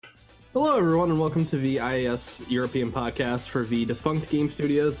Hello, everyone, and welcome to the IAS European podcast for the Defunct game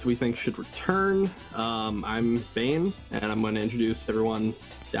studios we think should return. I'm Bane, and I'm going to introduce everyone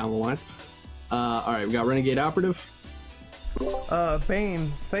down the line. All right, we got Renegade Operative. Bane,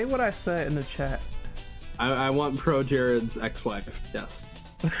 say what I said in the chat. I want Pro Jared's ex-wife. Yes.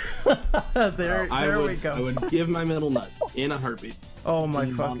 there we go. I would give my middle nut in a heartbeat. Oh my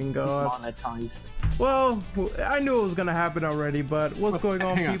fucking god. Monetized. Well, I knew it was gonna happen already, but what's going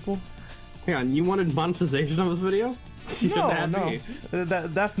on, people? Hang on, you wanted monetization of this video? No.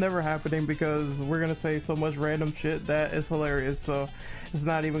 That's never happening because we're gonna say so much random shit that is hilarious, so it's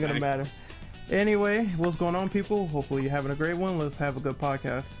not even gonna matter. Anyway, what's going on, people? Hopefully you're having a great one. Let's have a good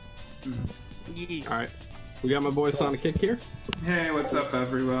podcast. Alright, we got my boy Sonic Kick here. Hey, what's up,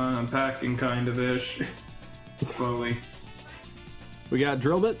 everyone? I'm packing kind of ish. Slowly. We got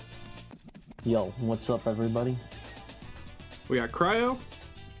Drillbit. Yo, what's up, everybody? We got Cryo.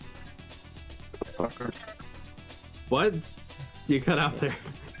 What? You cut out there.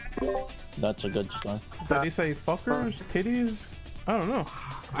 That's a good start. Did he say fuckers, titties? I don't know.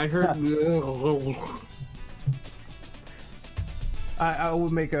 I heard. I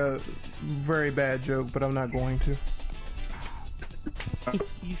would make a very bad joke, but I'm not going to.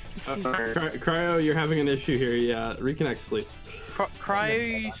 Cryo, you're having an issue here. Yeah, reconnect, please.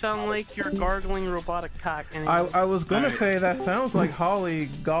 Cryo, you sound like you're gargling robotic cock. I was gonna say that sounds like Holly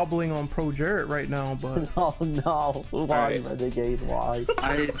gobbling on Pro Jared right now, but Oh no! Why, Renegade? Why?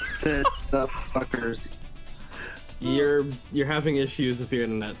 I said stuff, fuckers. You're having issues with your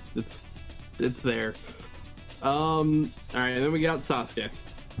internet. It's there. All right, and then we got Sasuke,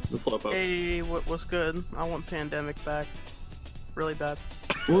 the slowpoke. Hey, what's good? I want Pandemic back. Really bad.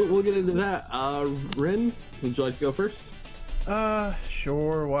 We'll get into that. Rin, would you like to go first?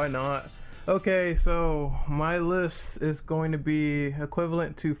 Sure, why not? Okay, so my list is going to be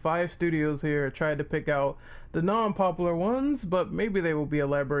equivalent to 5 studios here. I tried to pick out the non-popular ones, but maybe they will be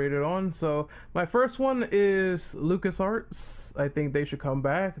elaborated on. So my first one is LucasArts. I think they should come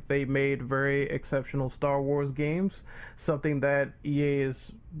back. They made very exceptional Star Wars games, something that EA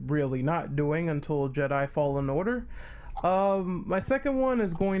is really not doing until Jedi Fallen Order. My second one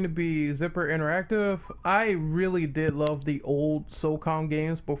is going to be Zipper Interactive. I really did love the old SOCOM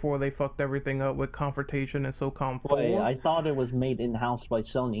games before they fucked everything up with Confrontation and SOCOM 4. Wait, I thought it was made in-house by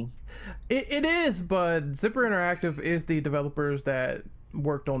Sony. It is, but Zipper Interactive is the developers that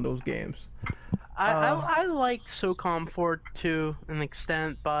worked on those games. I like SOCOM 4 to an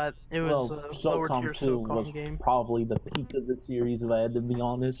extent, but it was a lower tier SOCOM game. Probably the peak of the series, if I had to be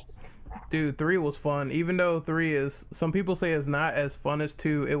honest. Dude, 3 was fun. Even though 3 is, some people say it's not as fun as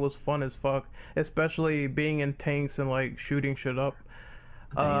 2, it was fun as fuck. Especially being in tanks and like shooting shit up.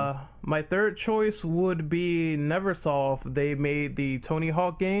 My third choice would be Neversoft. They made the Tony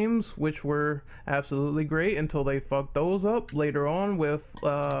Hawk games, which were absolutely great until they fucked those up later on with,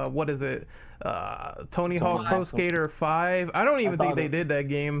 what is it? Tony Hawk Pro Skater 5. I don't even think they did that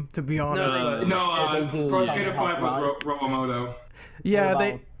game, to be honest. No, Pro Skater 5 was Robomoto.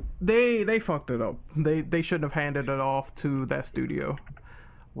 Yeah, they fucked it up. They shouldn't have handed it off to that studio.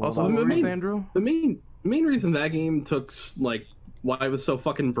 Also, Andrew? The main reason that game took like why it was so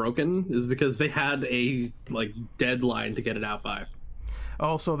fucking broken is because they had a like deadline to get it out by.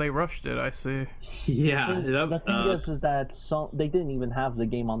 Oh, so they rushed it. I see. Yeah. The thing is that they didn't even have the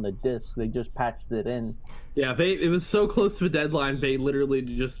game on the disc. They just patched it in. Yeah, it was so close to a deadline. They literally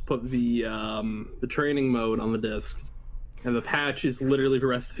just put the training mode on the disc. And the patch is literally the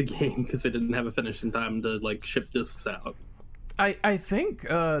rest of the game because they didn't have it finished in time to like ship discs out. I think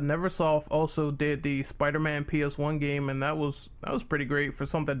Neversoft also did the Spider-Man PS1 game, and that was pretty great for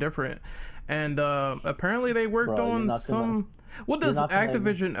something different. And apparently they worked on some. What does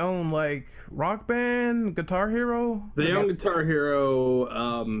Activision own? Like Rock Band, Guitar Hero? They own Guitar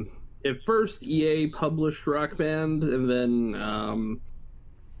Hero. At first, EA published Rock Band, and then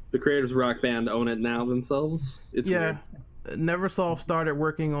the creators of Rock Band own it now themselves. It's weird. Neversoft started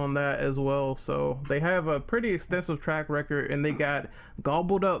working on that as well, so they have a pretty extensive track record, and they got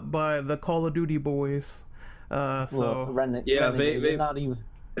gobbled up by the Call of Duty boys. They not even.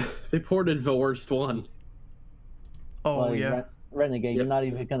 They ported the worst one. Oh yeah, Renegade. You're not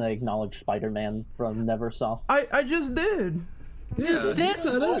even gonna acknowledge Spider-Man from Neversoft. I just did. Just did,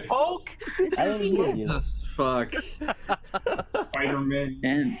 Hulk. I didn't hear you. Jesus fuck.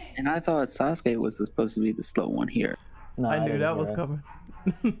 Spider-Man. And I thought Sasuke was supposed to be the slow one here. No, I knew that was coming.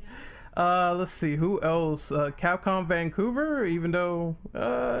 Let's see who else. Capcom Vancouver, even though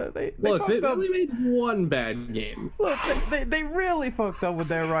they Look, fucked they up. only made one bad game. Look, they really fucked up with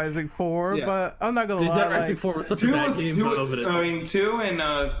Dead Rising 4, Yeah. but I'm not gonna lie. Dead Rising 4 was such a bad game. I mean, 2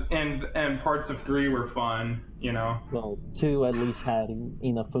 and parts of 3 were fun. You know. Well, 2 at least had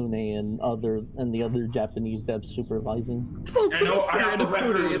Inafune and the other Japanese devs supervising. I know. Off the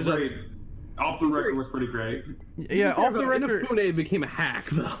record was great. Off the record was pretty great. Yeah, off the record. Inafune became a hack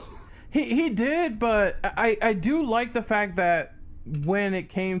though. He did, but I do like the fact that when it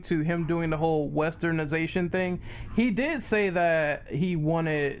came to him doing the whole westernization thing, he did say that he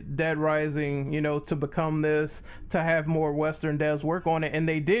wanted Dead Rising, to become this, to have more Western devs work on it, and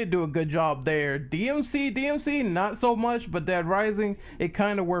they did do a good job there. DMC, not so much, but Dead Rising, it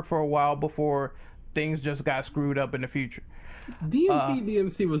kind of worked for a while before things just got screwed up in the future.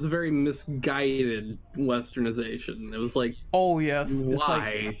 DMC was a very misguided westernization. It was like, oh yes, why? It's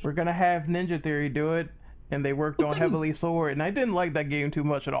like, we're gonna have Ninja Theory do it, and they worked on Heavenly Sword, and I didn't like that game too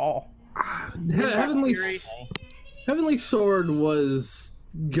much at all. Heavenly Sword was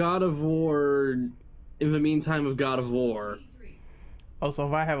God of War in the meantime of God of War. Also,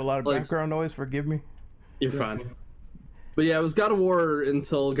 if I have a lot of background noise, forgive me. You're fine. But yeah, it was God of War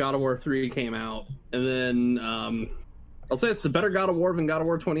until God of War 3 came out, and then I'll say it's the better God of War than God of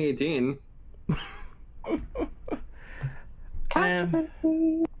War 2018. And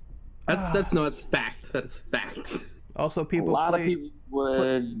that's fact. That is fact. Also, A lot of people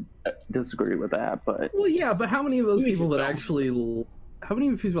would disagree with that, but Well, yeah, but how many of those people how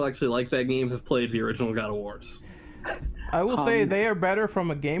many people actually like that game have played the original God of Wars? I will say they are better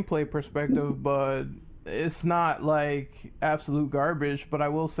from a gameplay perspective, but it's not like absolute garbage. But I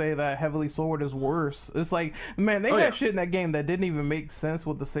will say that Heavenly Sword is worse. It's like, man, they had shit in that game that didn't even make sense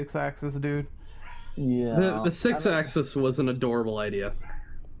with the 6-axis, dude. Yeah. The 6-axis was an adorable idea.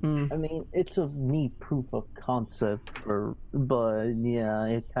 I mean, it's a neat proof of concept, but yeah,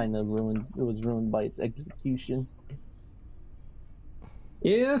 it kind of ruined. It was ruined by its execution.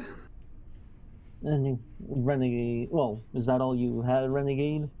 Yeah. And Renegade. Well, is that all you had,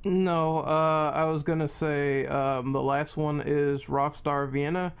 Renegade? No, I was gonna say the last one is Rockstar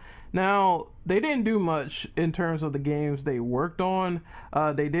Vienna. Now, they didn't do much in terms of the games they worked on.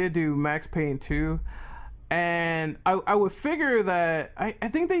 They did do Max Payne 2. And I would figure that I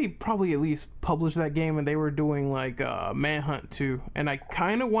think they probably at least published that game, and they were doing like Manhunt 2, and I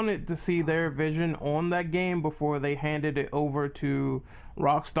kind of wanted to see their vision on that game before they handed it over to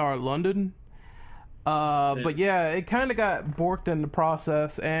Rockstar London. But yeah, it kind of got borked in the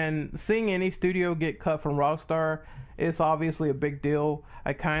process, and seeing any studio get cut from Rockstar, it's obviously a big deal.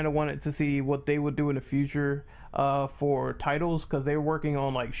 I kind of wanted to see what they would do in the future for titles, because they were working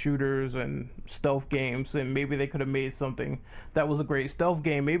on like shooters and stealth games, and maybe they could have made something that was a great stealth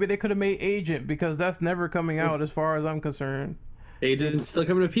game. Maybe they could have made Agent, because that's never coming out as far as I'm concerned. Agent's still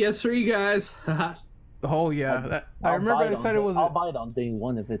coming to PS3, guys. Oh yeah, I remember they said it was. I'll buy it on day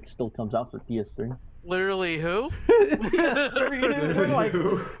one if it still comes out for PS3. Literally who? PS3.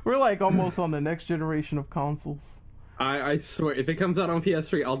 We're like almost on the next generation of consoles. I swear, if it comes out on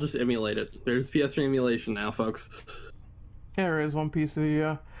PS3, I'll just emulate it. There's PS3 emulation now, folks. There is on PC,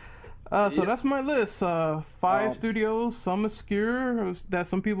 yeah. So that's my list. 5 studios, some obscure that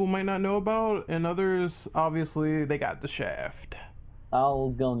some people might not know about, and others, obviously, they got the shaft.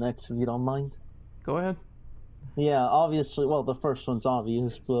 I'll go next if you don't mind. Go ahead. Yeah, obviously, well, the first one's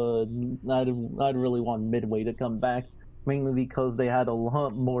obvious, but I'd really want Midway to come back. Mainly because they had a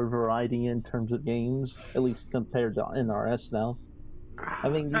lot more variety in terms of games, at least compared to NRS now. I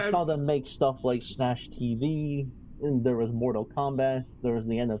mean, you saw them make stuff like Smash TV, and there was Mortal Kombat, there was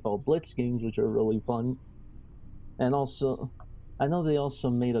the NFL Blitz games, which are really fun. And also, I know they also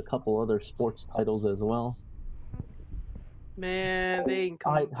made a couple other sports titles as well. Man, they ain't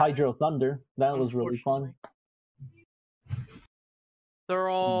coming back, Hydro Thunder, that was really fun. They're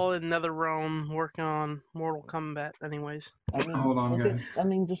all in NetherRealm working on Mortal Kombat anyways. I mean, Hold on, guys.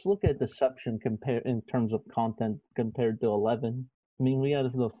 Just look at Deception in terms of content compared to 11. I mean, we had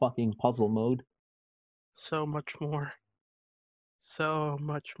the fucking puzzle mode. So much more. So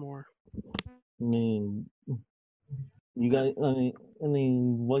much more. I mean, you guys. I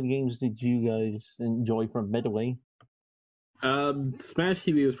mean, what games did you guys enjoy from Midway? Smash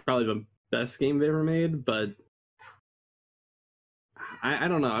TV was probably the best game they ever made, but I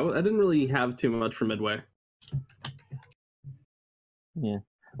don't know. I didn't really have too much for Midway. Yeah.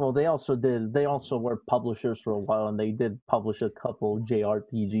 Well, they also were publishers for a while, and they did publish a couple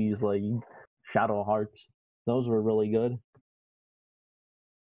JRPGs like Shadow Hearts. Those were really good.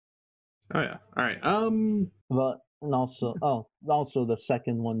 Oh yeah. All right. But And also the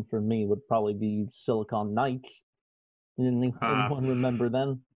second one for me would probably be Silicon Knights. Anyone remember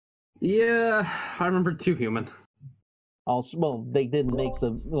them? Yeah, I remember Two Human. Also, well, they did make they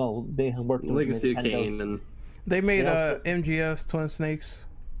worked with Legacy Nintendo. of Kain, and they made MGS Twin Snakes.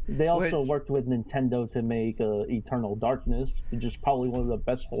 They also worked with Nintendo to make Eternal Darkness, which is probably one of the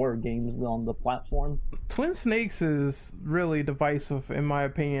best horror games on the platform. Twin Snakes is really divisive, in my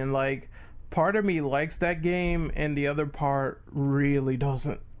opinion. Like, part of me likes that game, and the other part really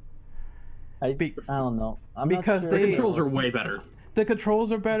doesn't. I don't know. Because the controls are way better. The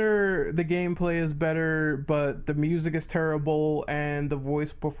controls are better, the gameplay is better, but the music is terrible, and the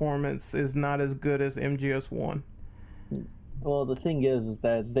voice performance is not as good as MGS1. Well, the thing is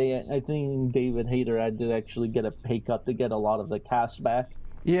that I think David Hayter had to actually get a pay cut to get a lot of the cast back.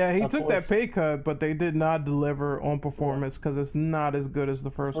 Yeah, he took that pay cut, but they did not deliver on performance because it's not as good as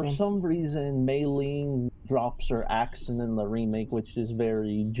the first one. For some reason, Mei Ling drops her accent in the remake, which is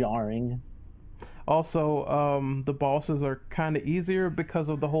very jarring. Also, the bosses are kind of easier because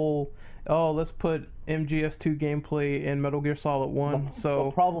of the whole, let's put MGS2 gameplay in Metal Gear Solid 1.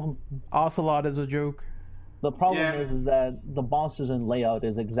 So Ocelot is a joke. The problem is that the bosses and layout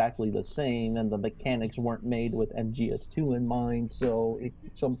is exactly the same, and the mechanics weren't made with MGS2 in mind, so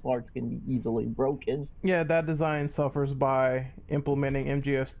some parts can be easily broken. Yeah, that design suffers by implementing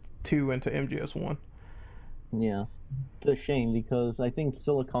MGS2 into MGS1. Yeah. It's a shame because I think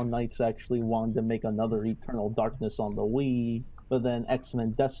Silicon Knights actually wanted to make another Eternal Darkness on the Wii, but then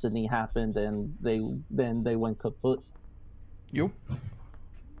X-Men Destiny happened and they went kaput. Yep.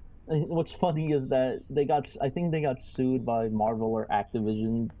 What's funny is that I think they got sued by Marvel or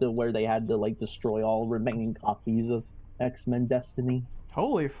Activision where they had to destroy all remaining copies of X-Men Destiny.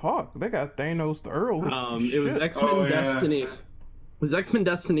 Holy fuck, they got Thanos early. It was X-Men Destiny. It was X-Men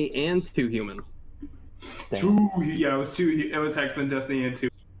Destiny and Two Human. It was X-Men Destiny and 2.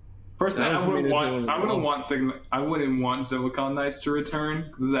 Personally, I wouldn't want Silicon Knights to return,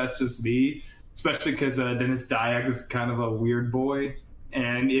 because that's just me. Especially because Dennis Dyack is kind of a weird boy.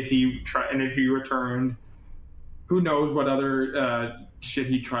 And if he returned, who knows what other shit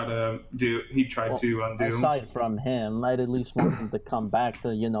he'd try to do. To undo. Aside from him, I'd at least want him to come back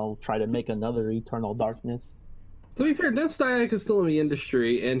to try to make another Eternal Darkness. To be fair, Dennis Dyack is still in the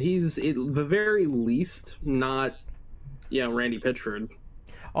industry, and he's at the very least not, Randy Pitchford.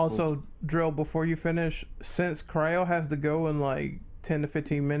 Also, Drill, before you finish, since Cryo has to go in 10 to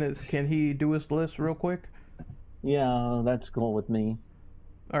 15 minutes, can he do his list real quick? Yeah, that's cool with me.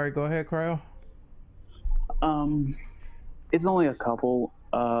 All right, go ahead, Cryo. It's only a couple.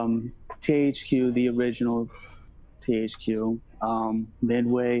 THQ, the original THQ,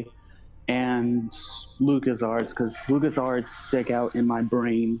 Midway, and LucasArts, because LucasArts stick out in my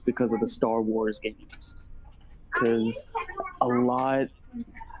brain because of the Star Wars games. Because a lot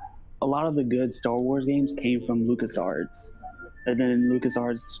of the good Star Wars games came from LucasArts, and then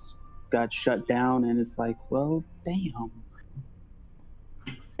LucasArts got shut down, and it's like, well, damn.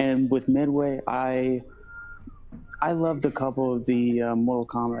 And with Midway, I loved a couple of the Mortal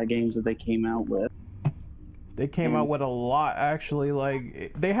Kombat games that they came out with. They came out with a lot, actually.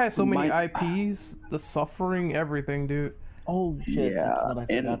 They had so many IPs, The Suffering, everything, dude. Oh shit! Yeah,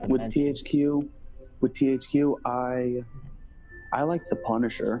 and with THQ, I like The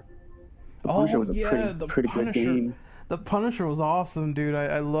Punisher. The Punisher was a pretty good game. The Punisher was awesome, dude.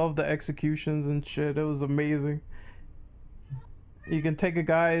 I love the executions and shit. It was amazing. You can take a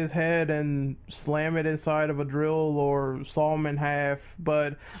guy's head and slam it inside of a drill or saw him in half.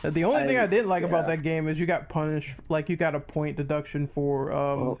 But the only thing I didn't like about that game is you got punished. You got a point deduction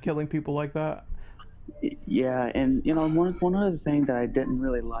for killing people like that. Yeah, and one other thing that I didn't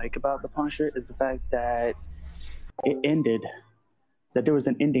really like about The Punisher is the fact that it ended. That there was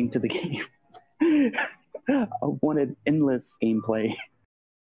an ending to the game. I wanted endless gameplay.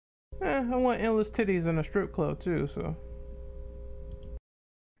 I want endless titties in a strip club too, so.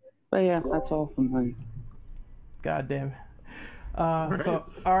 But yeah, that's all from me. God damn it. So,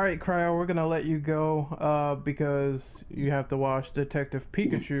 alright, Cryo, we're gonna let you go because you have to watch Detective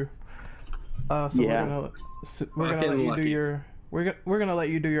Pikachu. We're gonna let you do your we're gonna let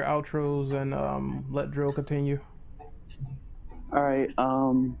you do your outros and let Drill continue. All right.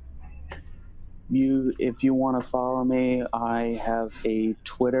 If you want to follow me, I have a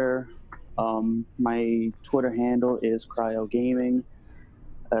Twitter. My Twitter handle is Cryo Gaming.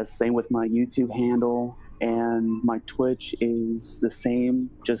 Same with my YouTube handle, and my Twitch is the same.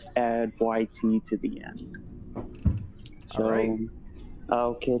 Just add YT to the end. So, all right.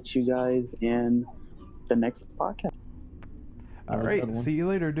 I'll catch you guys in the next podcast. All right. See you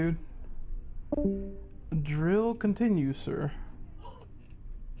later, dude. Drill continues, sir.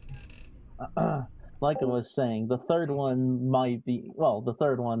 Like I was saying, the third one might be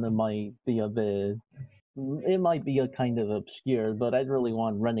a bit. It might be a kind of obscure, but I'd really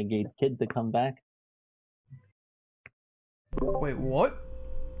want Renegade Kid to come back. Wait, what?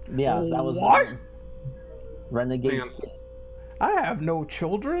 Yeah, that was what? Renegade Kid. I have no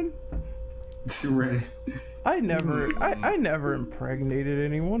children. Right. I never impregnated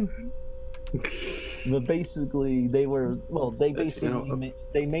anyone. But basically, they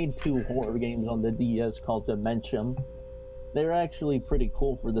made 2 horror games on the DS called Dimension. They're actually pretty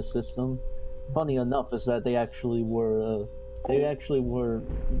cool for the system. Funny enough is that they actually were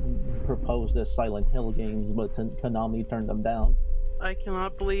proposed as Silent Hill games, but Konami turned them down. I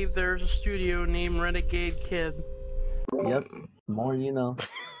cannot believe there's a studio named Renegade Kid. Yep, more you know.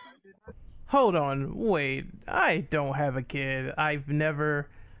 Hold on, wait. I don't have a kid. I've never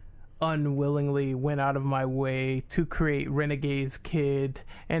unwillingly went out of my way to create Renegade's Kid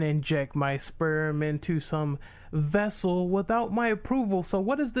and inject my sperm into some vessel without my approval. So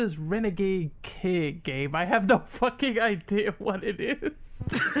what is this Renegade Kid, Gabe? I have no fucking idea what it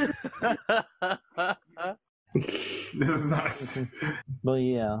is. This is nuts. But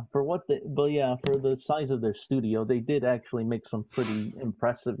for the size of their studio, they did actually make some pretty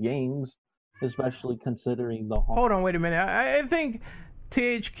impressive games, especially considering the Hold on, wait a minute. I think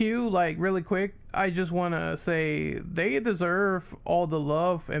THQ, like, really quick, I just want to say they deserve all the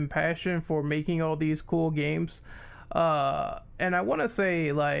love and passion for making all these cool games. And I want to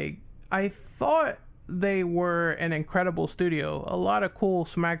say, like, I thought they were an incredible studio. A lot of cool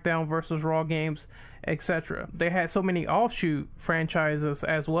SmackDown versus Raw games, etc. They had so many offshoot franchises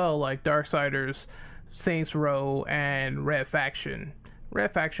as well, like Darksiders, Saints Row, and Red Faction.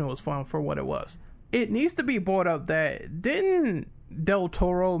 Red Faction was fun for what it was. It needs to be brought up that didn't Del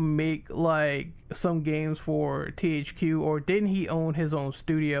Toro make like some games for THQ, or didn't he own his own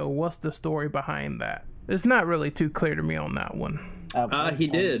studio? What's the story behind that? It's not really too clear to me on that one. He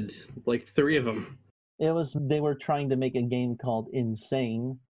did like 3 of them. They were trying to make a game called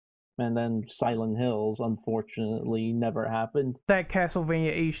Insane, and then Silent Hills unfortunately never happened. That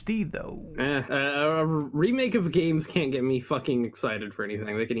Castlevania HD though. A remake of games can't get me fucking excited for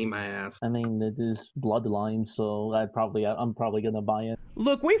anything. They can eat my ass. I mean, it is Bloodline, so I'm probably gonna buy it.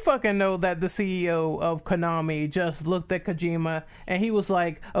 Look, we fucking know that the CEO of Konami just looked at Kojima and he was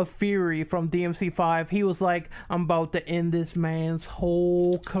like a Fury from DMC5. He was like, I'm about to end this man's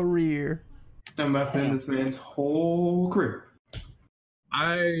whole career. I'm about to end this man's whole career.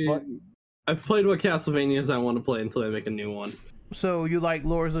 I've played what Castlevanias I want to play until they make a new one. So you like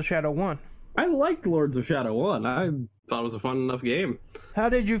Lords of Shadow 1? I liked Lords of Shadow 1. I thought it was a fun enough game. How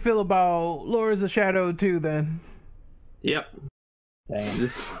did you feel about Lords of Shadow 2 then? Yep. Damn.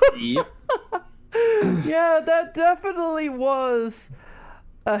 Yep. Yeah, that definitely was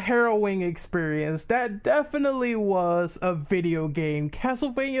a harrowing experience. That definitely was a video game.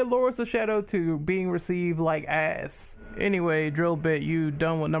 Castlevania Lords of Shadow 2 being received like ass. Anyway, Drillbit, you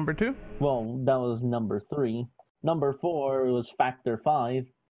done with number 2? Well, that was number 3. Number 4 was Factor 5.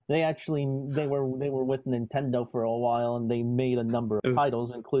 They were with Nintendo for a while, and they made a number of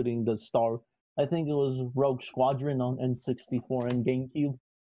titles, including I think it was Rogue Squadron on N64 and GameCube.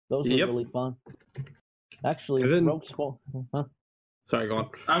 Those were really fun. Actually, Rogue Squadron. Huh? Sorry, go on.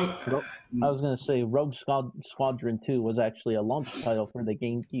 I was going to say Rogue Squadron 2 was actually a launch title for the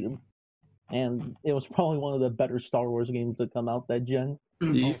GameCube. And it was probably one of the better Star Wars games to come out that gen.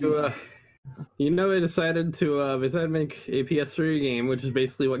 They decided to make a PS3 game, which is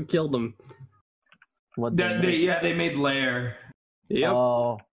basically what killed them. They made Lair. Yep.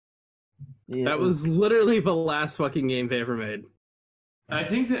 Oh. Yeah, that was literally the last fucking game they ever made. I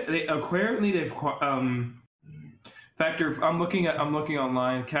think that Factor. I'm looking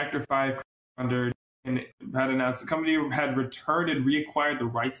online. Factor 5 under and had announced the company had returned and reacquired the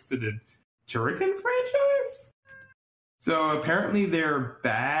rights to the Turrican franchise. So apparently they're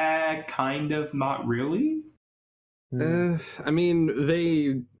back, kind of, not really. I mean,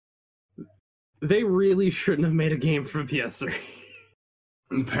 they really shouldn't have made a game for PS3.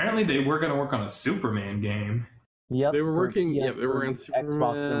 Apparently they were going to work on a Superman game. Yep. They were working. They were on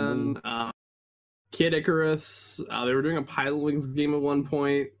Superman. Kid Icarus. They were doing a Pilot Wings game at one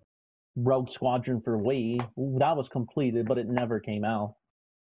point. Rogue Squadron for Wii. That was completed, but it never came out.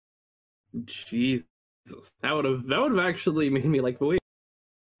 Jesus, that would have actually made me like the Wii.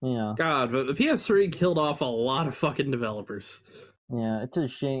 Yeah. God, but the PS3 killed off a lot of fucking developers. Yeah, it's a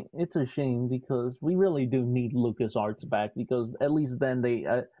shame. It's a shame because we really do need LucasArts back, because at least then they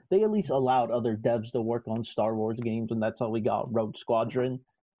at least allowed other devs to work on Star Wars games, and that's how we got Rogue Squadron.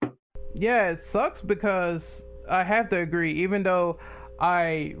 Yeah, it sucks because I have to agree, even though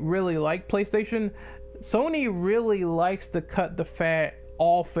I really like PlayStation, Sony really likes to cut the fat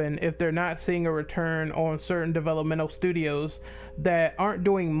often if they're not seeing a return on certain developmental studios that aren't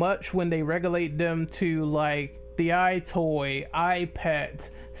doing much when they regulate them to like the iToy, iPad,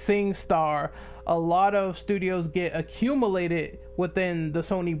 SingStar. A lot of studios get accumulated within the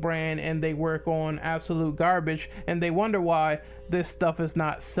Sony brand and they work on absolute garbage and they wonder why this stuff is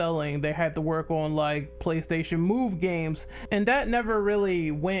not selling. They had to work on like PlayStation Move games and that never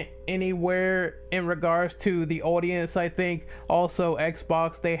really went anywhere in regards to the audience. I think also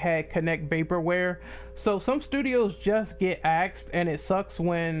Xbox, they had Kinect Vaporware. So some studios just get axed and it sucks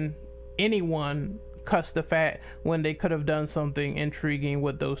when anyone cuts the fat when they could have done something intriguing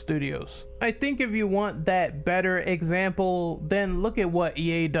with those studios. I think if you want that better example, then look at what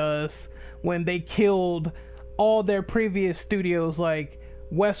EA does when they killed all their previous studios like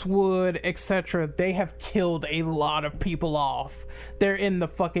Westwood, etc. They have killed a lot of people off. They're in the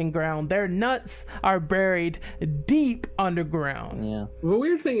fucking ground. Their nuts are buried deep underground. Yeah. The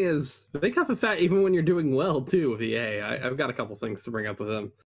weird thing is, they cut the fat even when you're doing well too with EA. I've got a couple things to bring up with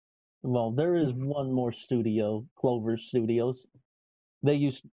them. Well, there is one more studio, Clover Studios. They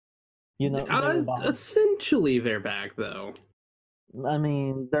used, you know, essentially they're back though. I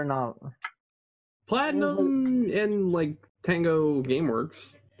mean, they're not Platinum and like Tango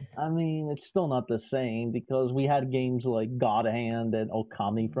Gameworks. I mean, it's still not the same because we had games like God Hand and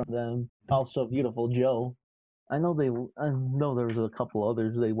Okami from them. Also, Beautiful Joe. I know there was a couple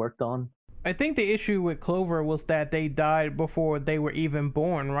others they worked on. I think the issue with Clover was that they died before they were even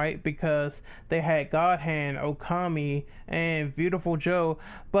born, right? Because they had God Hand, Okami, and Beautiful Joe,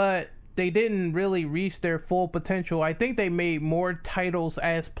 but they didn't really reach their full potential. I think they made more titles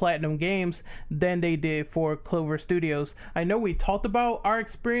as Platinum Games than they did for Clover Studios. I know we talked about our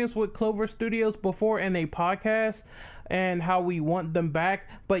experience with Clover Studios before in a podcast and how we want them back,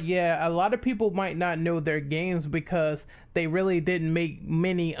 but yeah, a lot of people might not know their games because they really didn't make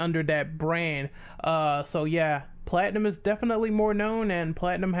many under that brand. So yeah, Platinum is definitely more known and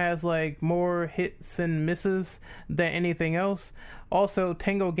Platinum has like more hits and misses than anything else. Also,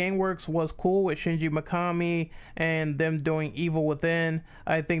 Tango Gameworks was cool with Shinji Mikami and them doing Evil Within.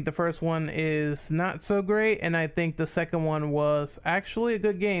 I think the first one is not so great, and I think the second one was actually a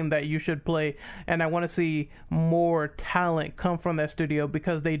good game that you should play. And I want to see more talent come from that studio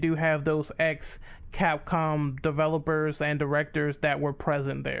because they do have those ex-Capcom developers and directors that were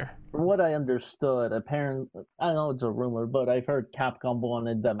present there. From what I understood, apparently, I know it's a rumor, but I've heard Capcom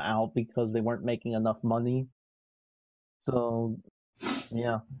wanted them out because they weren't making enough money. So,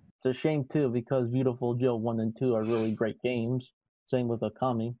 yeah, it's a shame too because Beautiful Joe 1 and 2 are really great games. Same with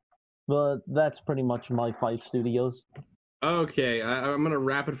Okami. But that's pretty much my 5 studios. Okay, I'm going to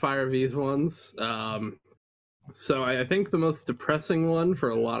rapid fire these ones. So I think the most depressing one for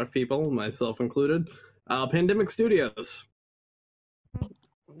a lot of people, myself included, Pandemic Studios.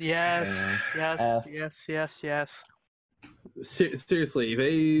 Yes. Seriously,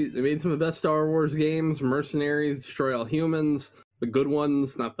 they made some of the best Star Wars games, Mercenaries, Destroy All Humans, the good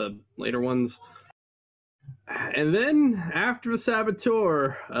ones, not the later ones. And then, after the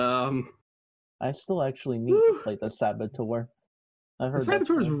Saboteur... I still actually need to play the Saboteur. The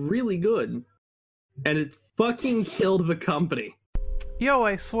Saboteur is really good. And it fucking killed the company. Yo,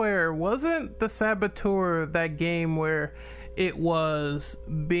 I swear, wasn't the Saboteur that game where it was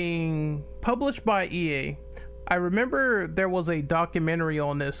being published by EA? I remember there was a documentary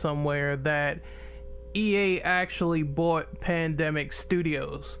on this somewhere that EA actually bought Pandemic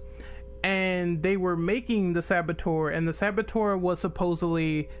Studios and they were making the Saboteur, and the Saboteur was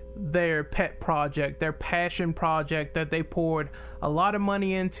supposedly their pet project, their passion project that they poured a lot of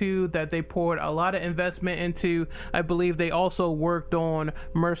money into, that they poured a lot of investment into. I believe they also worked on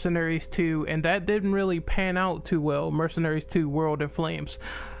Mercenaries 2, and that didn't really pan out too well, Mercenaries 2 World in Flames.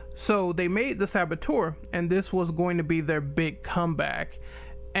 So they made the Saboteur, and this was going to be their big comeback.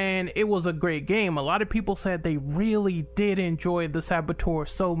 And it was a great game. A lot of people said they really did enjoy the Saboteur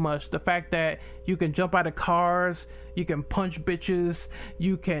so much. The fact that you can jump out of cars, you can punch bitches,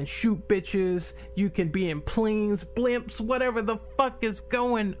 you can shoot bitches, you can be in planes, blimps, whatever the fuck is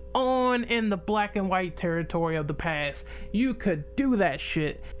going on in the black and white territory of the past. You could do that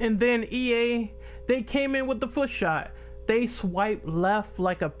shit. And then EA, they came in with the foot shot. They swiped left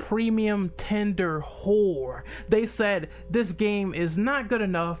like a premium tender whore. They said, this game is not good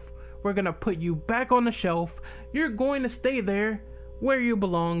enough. We're gonna put you back on the shelf. You're going to stay there where you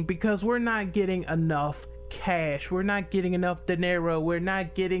belong because we're not getting enough cash. We're not getting enough dinero. We're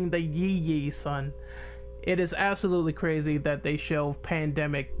not getting the yee, son. It is absolutely crazy that they shelved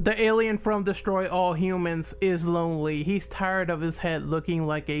Pandemic. The alien from Destroy All Humans is lonely. He's tired of his head looking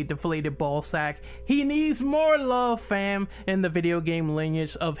like a deflated ball sack. He needs more love, fam, in the video game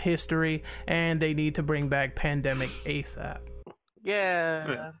lineage of history, and they need to bring back Pandemic ASAP.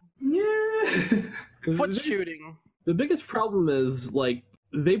 Yeah. Foot shooting. The biggest problem is, like,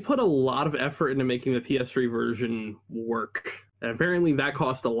 they put a lot of effort into making the PS3 version work. And apparently that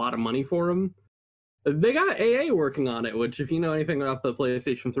cost a lot of money for them. They got AA working on it, which, if you know anything about the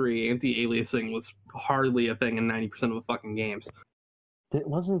PlayStation 3, anti-aliasing was hardly a thing in 90% of the fucking games.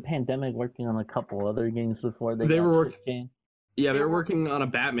 Wasn't Pandemic working on a couple other games before they were working? Yeah, they were working on a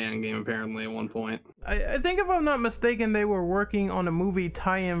Batman game, apparently, at one point. I think, if I'm not mistaken, they were working on a movie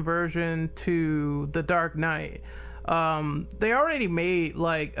tie-in version to The Dark Knight. They already made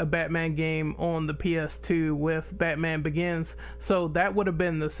like a Batman game on the PS2 with Batman Begins, so that would have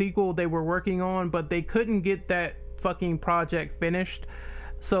been the sequel they were working on, but they couldn't get that fucking project finished,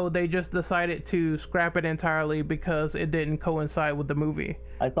 so they just decided to scrap it entirely because it didn't coincide with the movie.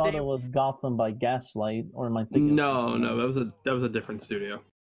 I thought it was Gotham by Gaslight, or am I thinking? No, that was a different studio.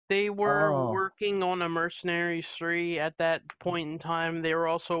 They were working on a Mercenaries 3 at that point in time. They were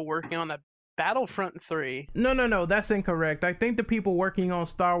also working on a Battlefront 3. No, that's incorrect. I think the people working on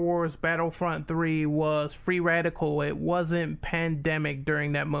Star Wars Battlefront 3 was Free Radical. It wasn't Pandemic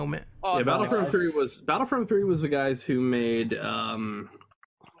during that moment. Yeah, Battlefront 3 was the guys who made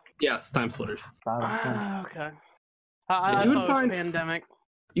yes, Time Splitters. Okay. I thought it was Pandemic.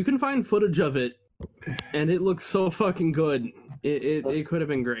 You can find footage of it, and it looks so fucking good. It could have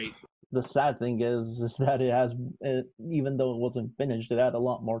been great. The sad thing is that it has, even though it wasn't finished, it had a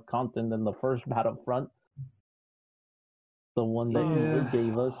lot more content than the first Battlefront. The one that EA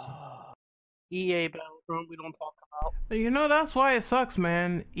gave us. EA Battlefront, we don't talk about. You know, that's why it sucks,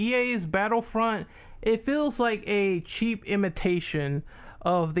 man. EA's Battlefront, it feels like a cheap imitation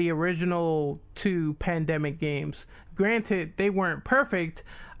of the original 2 Pandemic games. Granted, they weren't perfect.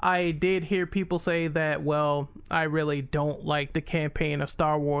 I did hear people say that, well, I really don't like the campaign of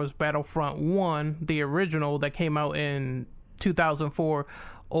Star Wars Battlefront 1, the original that came out in 2004,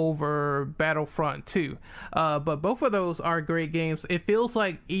 over Battlefront 2. But both of those are great games. It feels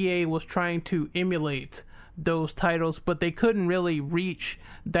like EA was trying to emulate those titles, but they couldn't really reach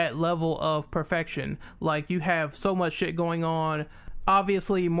that level of perfection. Like, you have so much shit going on.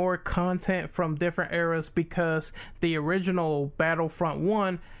 Obviously more content from different eras, because the original Battlefront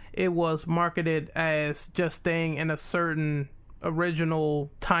 1, it was marketed as just staying in a certain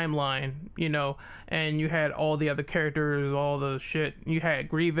original timeline, you know, and you had all the other characters, all the shit. You had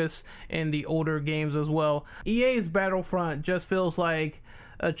Grievous in the older games as well. EA's Battlefront just feels like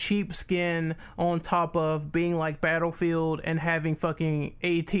a cheap skin on top of being like Battlefield and having fucking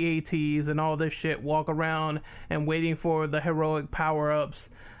AT-ATs and all this shit walk around and waiting for the heroic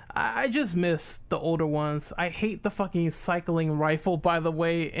power-ups. I just miss the older ones. I hate the fucking cycling rifle, by the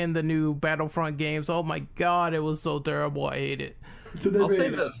way, in the new Battlefront games. Oh my god, it was so terrible. I hate it. I'll say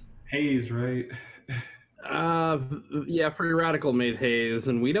this. Haze, right? Yeah, Free Radical made Haze,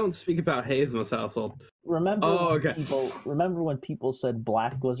 and we don't speak about Haze in this household. Remember when people said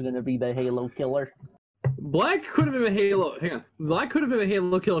Black was going to be the Halo killer? Black could have been a Halo. Hang on, Black could have been a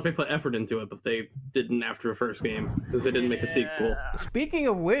Halo killer if they put effort into it, but they didn't after the first game because they didn't make a sequel. Speaking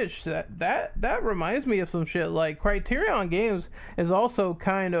of which, that reminds me of some shit. Like, Criterion Games is also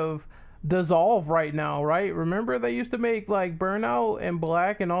kind of dissolved right now, right? Remember they used to make like Burnout and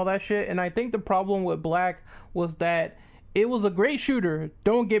Black and all that shit, and I think the problem with Black was that it was a great shooter,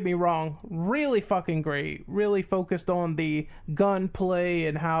 don't get me wrong, really fucking great, really focused on the gunplay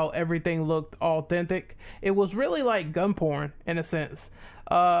and how everything looked authentic. It was really like gun porn in a sense,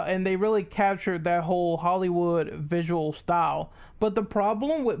 and they really captured that whole Hollywood visual style. But the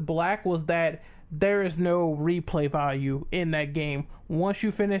problem with Black was that there is no replay value in that game. Once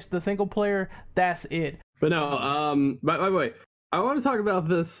you finish the single player, that's it. But no, by the way, I want to talk about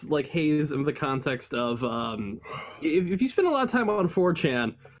this, like, Haze in the context of, if you spend a lot of time on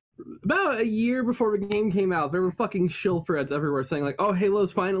 4chan, about a year before the game came out, there were fucking shill threads everywhere saying, like, oh,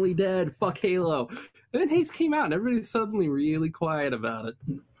 Halo's finally dead, fuck Halo. And then Haze came out, and everybody's suddenly really quiet about it.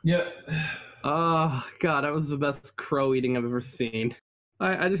 Yep. Oh, God, that was the best crow eating I've ever seen.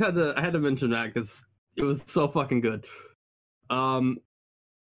 I just had to mention that, because it was so fucking good.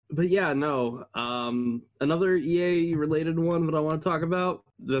 But yeah, no. Another EA related one that I want to talk about,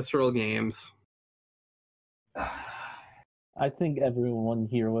 Visceral Games. I think everyone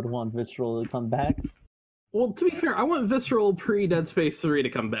here would want Visceral to come back. Well, to be fair, I want Visceral pre-Dead Space 3 to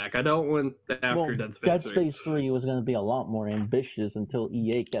come back. I don't want after Dead Space 3. Dead Space 3 was going to be a lot more ambitious until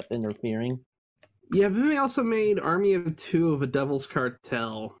EA kept interfering. Yeah, but then they also made Army of Two of a Devil's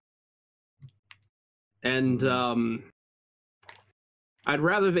Cartel. And I'd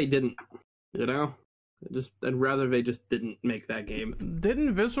rather they didn't, you know? I'd rather they just didn't make that game.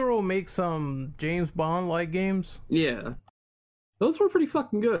 Didn't Visceral make some James Bond-like games? Yeah. Those were pretty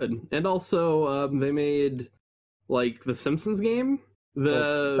fucking good. And also, they made, like, the Simpsons game?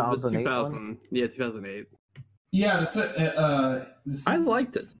 The 2000. Yeah, 2008. Yeah, I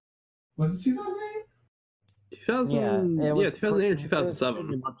liked it. Was it 2008? 2000, yeah, 2008 or 2007.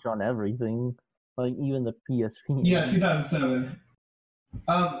 Pretty much on everything, like even the PSP. Yeah, 2007.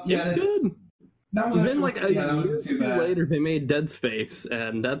 Yeah, it's good. That one Even like a that wasn't too year bad. later, they made Dead Space,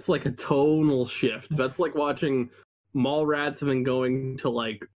 and that's like a tonal shift. That's like watching Mallrats have been going to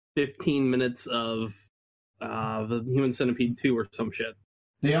like 15 minutes of the Human Centipede 2 or some shit.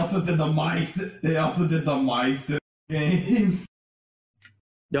 They also did the mice. They also did the mice games.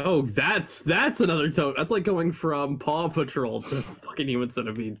 Oh, that's another tone. That's like going from Paw Patrol to fucking Human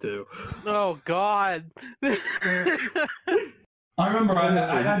Centipede 2. Oh God. I remember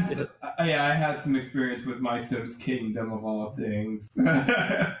I had some experience with My Sims Kingdom of all things.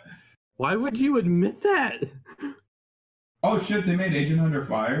 Why would you admit that? Oh shit, they made Agent Under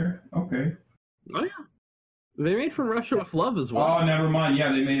Fire? Okay. Oh yeah. They made From Russia with Love as well. Oh, never mind.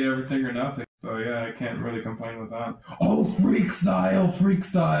 Yeah, they made Everything or Nothing. So yeah, I can't really complain with that. Oh, Freak Style!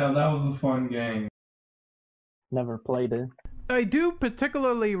 That was a fun game. Never played it. I do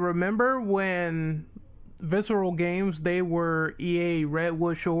particularly remember when Visceral Games, they were EA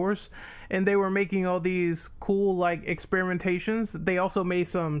Redwood Shores, and they were making all these cool like experimentations. They also made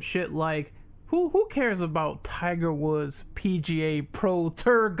some shit like who cares about Tiger Woods PGA Pro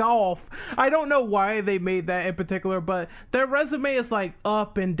Tour Golf? I don't know why they made that in particular, but their resume is like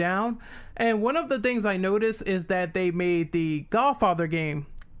up and down. And one of the things I noticed is that they made the Godfather game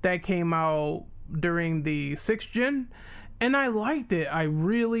that came out during the 6th gen, and I liked it. I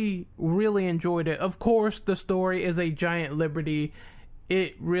really, really enjoyed it. Of course, the story is a giant liberty.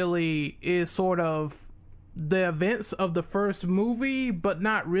 It really is sort of the events of the first movie, but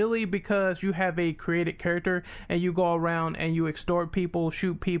not really, because you have a created character and you go around and you extort people,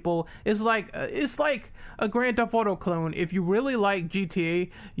 shoot people. It's like a Grand Theft Auto clone. If you really like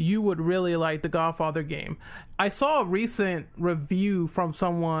GTA, you would really like the Godfather game. I saw a recent review from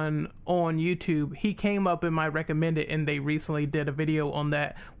someone on YouTube. He came up in my recommended, and they recently did a video on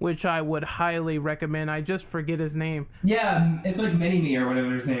that, which I would highly recommend. I just forget his name. Yeah, it's like Mini-Me or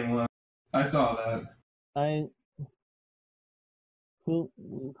whatever his name was. I saw that. Who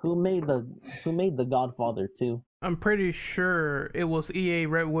made the Godfather 2? I'm pretty sure it was EA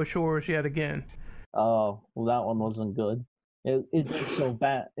Redwood Shores yet again. Oh, well, that one wasn't good. It did so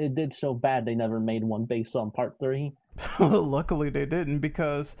bad. It did so bad they never made one based on Part 3. Luckily they didn't,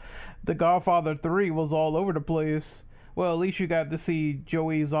 because the Godfather 3 was all over the place. Well, at least you got to see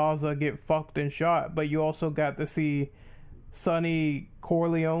Joey Zaza get fucked and shot, but you also got to see Sonny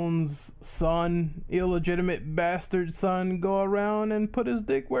Corleone's son, illegitimate bastard son, go around and put his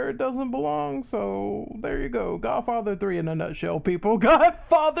dick where it doesn't belong. So there you go. Godfather 3 in a nutshell, people.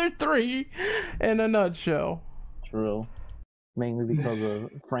 Godfather 3 in a nutshell. True. Mainly because of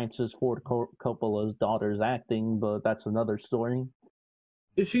Francis Ford Coppola's daughter's acting, but that's another story.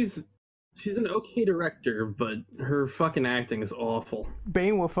 She's an okay director, but her fucking acting is awful.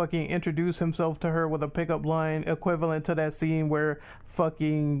 Bane will fucking introduce himself to her with a pickup line equivalent to that scene where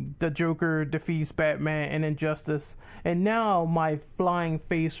fucking the Joker defeats Batman in Injustice. And now, my flying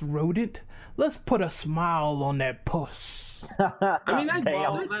face rodent, let's put a smile on that puss. I mean, I'd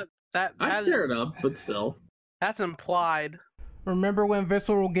tear it up, but still. That's implied. Remember when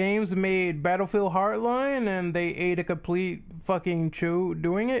Visceral Games made Battlefield Hardline and they ate a complete fucking chew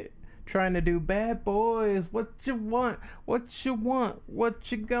doing it? Trying to do Bad Boys, what you want, what you want,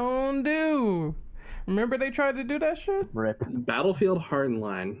 what you gonna do? Remember they tried to do that shit? Rip. Battlefield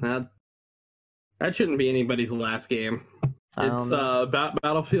Hardline. That shouldn't be anybody's last game. It's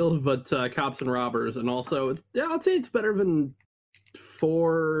Battlefield, but cops and robbers, and also I'd say it's better than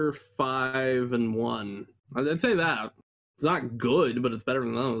 4, 5, and 1. I'd say that. It's not good, but it's better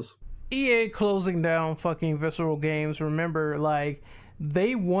than those. EA closing down fucking Visceral Games. Remember, like,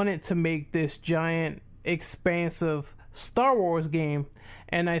 they wanted to make this giant, expansive Star Wars game,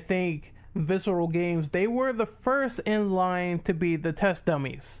 and I think Visceral Games, they were the first in line to be the test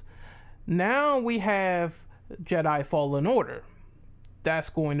dummies. Now we have Jedi Fallen Order. That's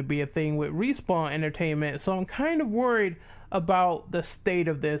going to be a thing with Respawn Entertainment, so I'm kind of worried about the state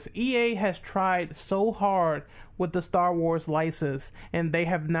of this. EA has tried so hard with the Star Wars license, and they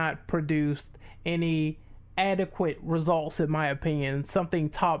have not produced any adequate results, in my opinion. Something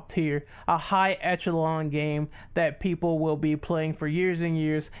top tier, a high echelon game that people will be playing for years and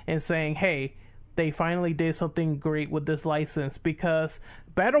years and saying, hey, they finally did something great with this license. Because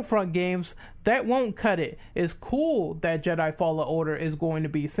Battlefront games, that won't cut it. It's cool that Jedi Fallen Order is going to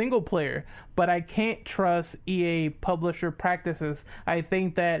be single player, but I can't trust EA publisher practices. I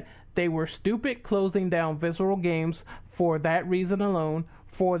think that they were stupid closing down Visceral Games for that reason alone,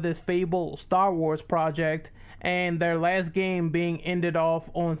 for this fabled Star Wars project, and their last game being ended off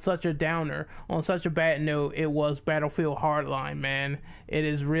on such a downer, on such a bad note. It was Battlefield Hardline, man. It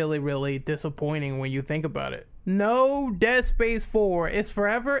is really, really disappointing when you think about it. No Dead Space 4. It's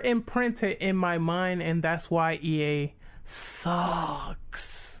forever imprinted in my mind, and that's why EA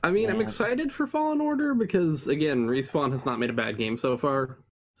sucks. I mean, I'm excited for Fallen Order because, again, Respawn has not made a bad game so far.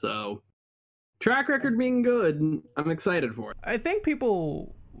 So, track record being good, I'm excited for it. I think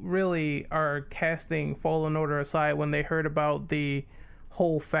people really are casting Fallen Order aside when they heard about the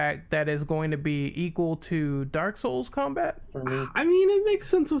whole fact that it's going to be equal to Dark Souls combat. I mean, it makes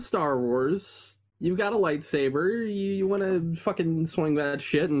sense with Star Wars. You've got a lightsaber, you want to fucking swing that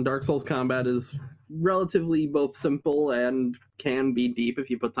shit, and Dark Souls combat is relatively both simple and can be deep if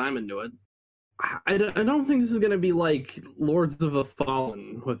you put time into it. I don't think this is going to be like Lords of the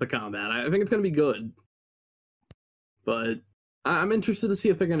Fallen with the combat. I think it's going to be good. But I'm interested to see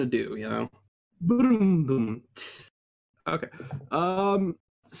if they're going to do, you know? Okay.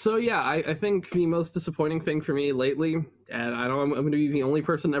 So yeah, I think the most disappointing thing for me lately, and I know I'm going to be the only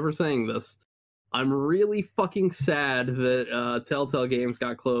person ever saying this, I'm really fucking sad that Telltale Games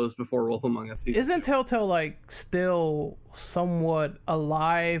got closed before Wolf Among Us. Isn't Telltale like still somewhat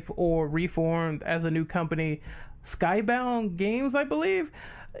alive or reformed as a new company? Skybound Games, I believe.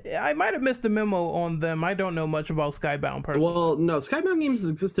 I might have missed the memo on them. I don't know much about Skybound personally. Well, no, Skybound Games has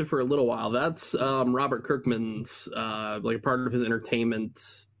existed for a little while. That's Robert Kirkman's like part of his entertainment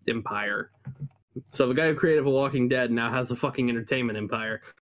empire. So the guy who created The Walking Dead now has a fucking entertainment empire.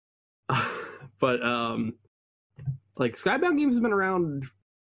 But like Skybound Games has been around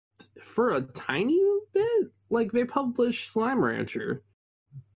for a tiny bit. Like they published Slime Rancher,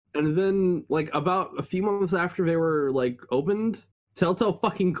 and then like about a few months after they were like opened, Telltale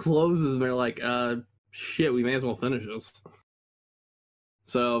fucking closes, and they're like, shit, we may as well finish this.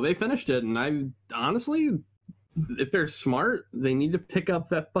 So they finished it, and I honestly, if they're smart, they need to pick up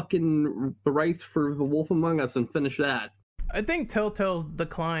that fucking the rights for The Wolf Among Us and finish that. I think Telltale's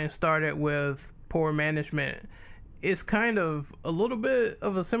decline started with poor management. It's kind of a little bit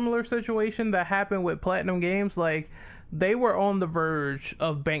of a similar situation that happened with Platinum Games. Like, they were on the verge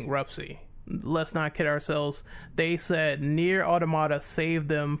of bankruptcy. Let's not kid ourselves. They said Nier Automata saved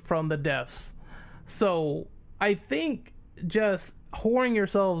them from the deaths. So I think just whoring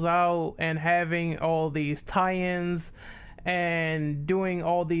yourselves out and having all these tie-ins and doing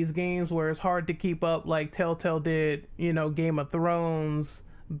all these games where it's hard to keep up, like Telltale did, you know, Game of Thrones,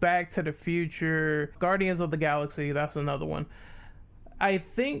 Back to the Future, Guardians of the Galaxy, that's another one. I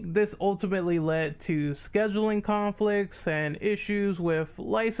think this ultimately led to scheduling conflicts and issues with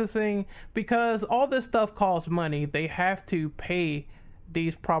licensing because all this stuff costs money. They have to pay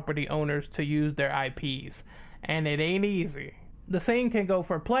these property owners to use their IPs, and it ain't easy. The same can go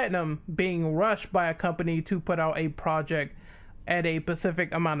for Platinum being rushed by a company to put out a project at a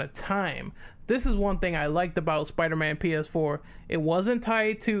specific amount of time. This is one thing I liked about Spider-Man PS4. It wasn't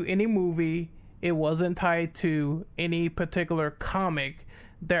tied to any movie. It wasn't tied to any particular comic.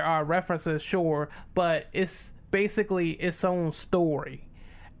 There are references, sure, but it's basically its own story.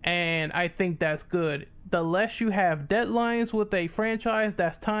 And I think that's good. The less you have deadlines with a franchise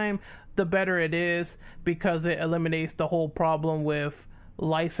that's time, the better it is, because it eliminates the whole problem with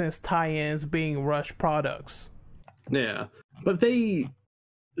licensed tie-ins being rushed products. Yeah, but the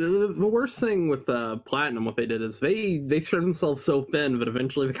worst thing with Platinum, what they did is they spread themselves so thin that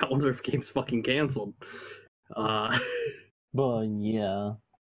eventually they got one of their games fucking canceled. But yeah,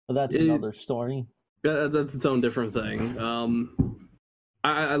 but that's another story. That's its own different thing.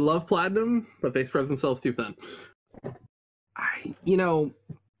 I love Platinum, but they spread themselves too thin.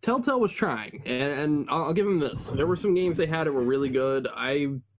 Telltale was trying, and I'll give them this. There were some games they had that were really good.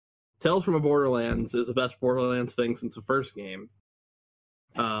 Tales from a Borderlands is the best Borderlands thing since the first game.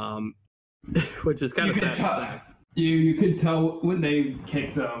 Which is kind of sad. You could tell when they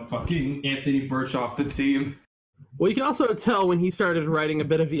kicked fucking Anthony Birch off the team. Well, you can also tell when he started writing a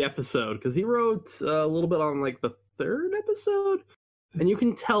bit of the episode, because he wrote a little bit on like the third episode, and you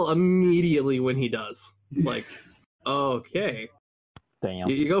can tell immediately when he does. It's like, okay. Damn.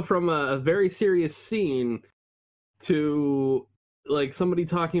 You go from a very serious scene to like somebody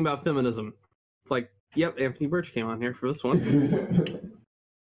talking about feminism. It's like, Yep, Anthony Birch came on here for this one.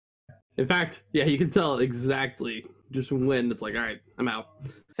 In fact, yeah, you can tell exactly just when it's like, all right, I'm out.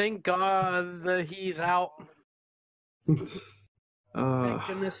 Thank God that he's out. Thank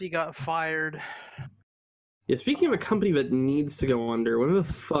goodness he got fired. Yeah, speaking of a company that needs to go under, when the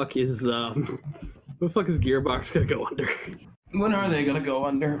fuck is Gearbox gonna go under? When are they gonna go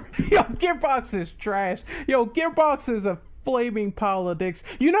under? Yo, Gearbox is trash. Yo, Gearbox is a flaming pile of dicks.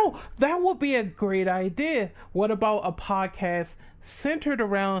 You know, that would be a great idea. What about a podcast centered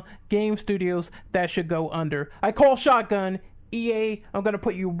around game studios that should go under? I call shotgun. EA, I'm gonna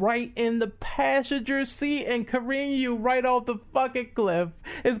put you right in the passenger seat and careen you right off the fucking cliff.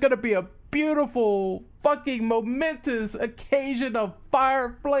 It's gonna be a beautiful, fucking momentous occasion of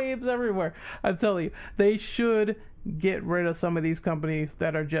fire flames everywhere. I'm telling you, they should get rid of some of these companies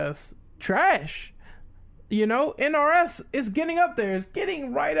that are just trash. You know, NRS is getting up there. It's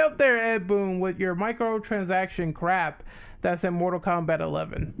getting right up there, Ed Boon, with your microtransaction crap that's in Mortal Kombat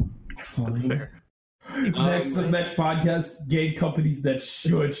 11. That's fair. The next podcast, game companies that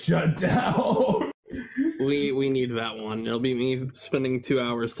should shut down. We need that one. It'll be me spending 2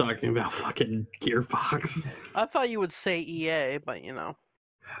 hours talking about fucking Gearbox. I thought you would say EA, but you know.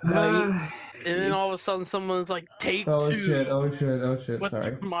 And then all of a sudden someone's like, Take Two. Oh shit, with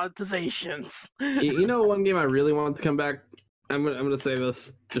sorry. monetizations. You know one game I really want to come back? I'm gonna say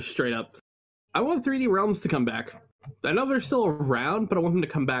this just straight up. I want 3D Realms to come back. I know they're still around, but I want them to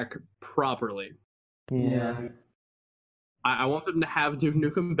come back properly. Yeah. I want them to have Duke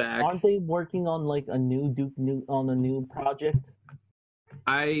Nukem back. Aren't they working on like a new on a new project?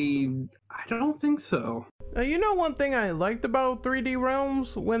 I don't think so. You know one thing I liked about 3D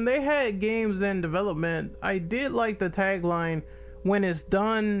Realms? When they had games in development, I did like the tagline, when it's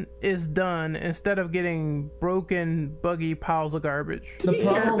done, it's done, instead of getting broken, buggy piles of garbage. The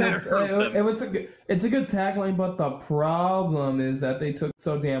problem is, it's a good tagline, but the problem is that they took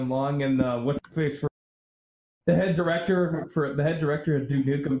so damn long, and the head director of Duke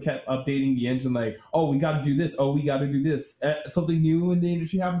Nukem kept updating the engine, like, oh, we got to do this, oh, we got to do this. Something new in the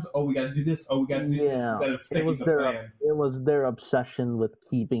industry happens, oh, we got to do this, oh, we got to do this, instead of sticking to the plan. It was their obsession with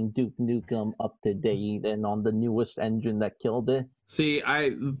keeping Duke Nukem up to date and on the newest engine that killed it. See,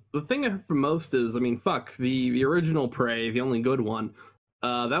 the thing for most is, I mean, fuck, the original Prey, the only good one,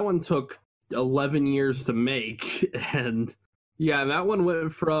 that one took 11 years to make, and yeah, that one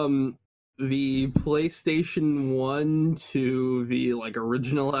went from the PlayStation 1 to the like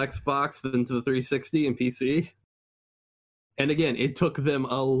original Xbox, then to the 360 and PC. And again, it took them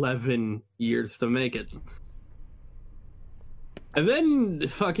 11 years to make it. And then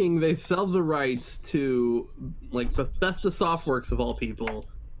fucking they sell the rights to like Bethesda Softworks of all people.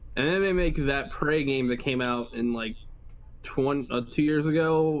 And then they make that Prey game that came out in like 2 years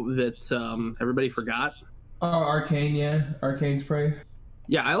ago that everybody forgot. Oh, Arcane, yeah. Arcane's Prey.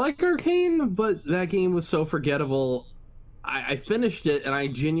 Yeah, I like Arcane, but that game was so forgettable. I finished it, and I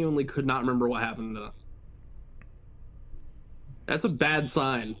genuinely could not remember what happened to it. That's a bad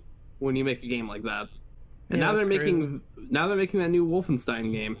sign when you make a game like that. And Yeah, now they're that's making that new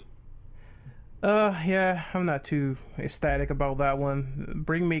Wolfenstein game. Yeah, I'm not too ecstatic about that one.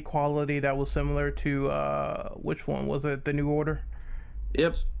 Bring me quality that was similar to, which one was it? The New Order?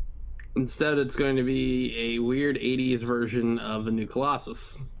 Yep. Instead, it's going to be a weird 80s version of the new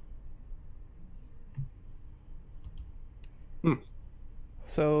Colossus.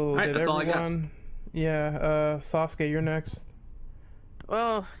 So, Alright, did that's all I got. everyone... Yeah, Sasuke, you're next.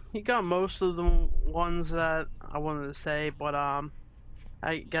 Well, you got most of the ones that I wanted to say, but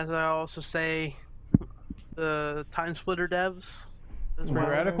I guess I'll also say the Time Splitter devs. Free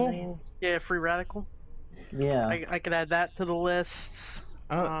Radical? Yeah, Free Radical. Yeah. I could add that to the list.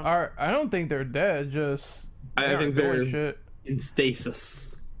 I don't think they're dead, just... I think doing they're shit. in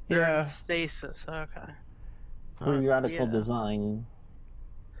stasis. They're Yeah. in stasis, okay. Free Radical yeah. design.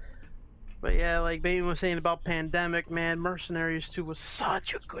 But yeah, like Bateman was saying about Pandemic, man, Mercenaries 2 was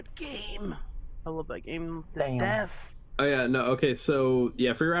such a good game. I love that game to Damn. death. Oh yeah, no, okay, so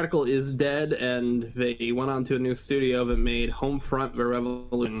yeah, Free Radical is dead, and they went on to a new studio that made Homefront: The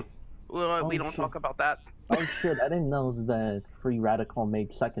Revolution. Well, we don't shit. talk about that. Oh shit, I didn't know that Free Radical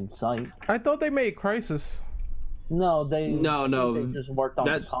made Second Sight. I thought they made Crisis. No, they just worked on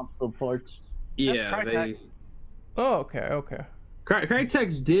that- the console ports. Yeah, Crytek. Oh, okay.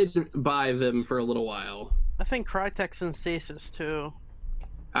 Crytek did buy them for a little while. I think Crytek's in stasis too.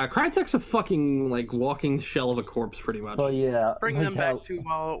 Crytek's a fucking like walking shell of a corpse, pretty much. But yeah, Bring like them how- back to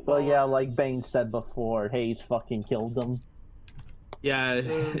while. But yeah, like Bane said before, Hayes fucking killed them. Yeah,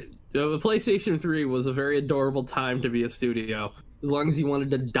 the PlayStation 3 was a very adorable time to be a studio. as long as he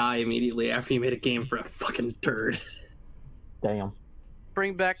wanted to die immediately after he made a game for a fucking turd. Damn.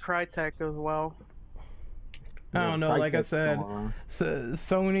 Bring back Crytek as well. I don't know. Like I said,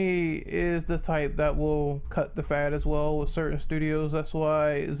 Sony is the type that will cut the fat as well with certain studios. That's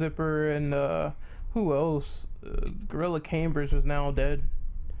why Zipper and who else? Gorilla Cambridge is now dead.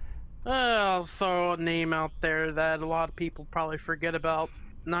 I'll throw a name out there that a lot of people probably forget about.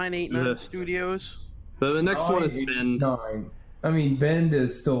 989 Studios. But the next one is Bend. I mean, Bend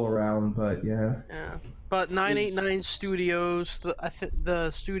is still around, but yeah. Yeah. But 989 Studios,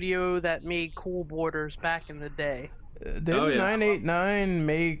 the studio that made Cool Borders back in the day. Didn't 989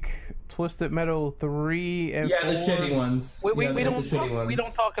 make Twisted Metal 3 and 4? Yeah, the shitty ones. We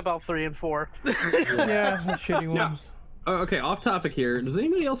don't talk about 3 and 4. Yeah, the shitty ones. Okay, off topic here. Does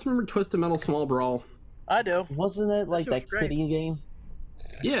anybody else remember Twisted Metal Small Brawl? I do. Wasn't it like that kiddie game?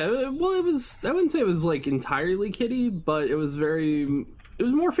 Yeah, well, it was. I wouldn't say it was like entirely kiddie, but it was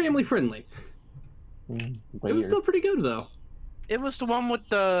more family friendly. It was still pretty good though. It was the one with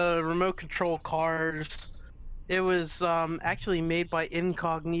the remote control cars. It was actually made by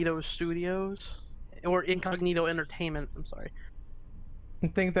Incognito Studios, or Incognito Entertainment. I'm sorry. I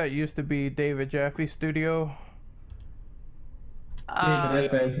think that used to be David Jaffe's studio.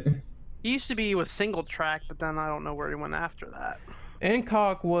 It used to be with Single Track, but then I don't know where he went after that.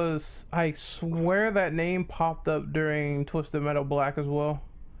 Incock was, I swear that name popped up during Twisted Metal Black as well.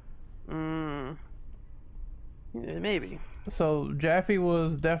 Yeah, maybe. So Jaffe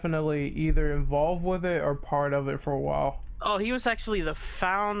was definitely either involved with it or part of it for a while. Oh, he was actually the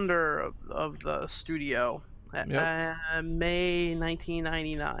founder of the studio. May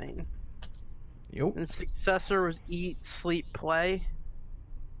 1999. Yep. And successor was Eat, Sleep, Play.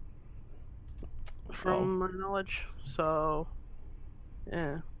 From my knowledge. So,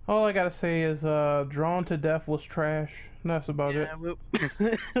 yeah. All I gotta say is Drawn to Death was trash. That's about it.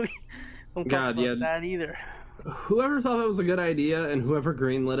 Don't talk about that either. Whoever thought that was a good idea and whoever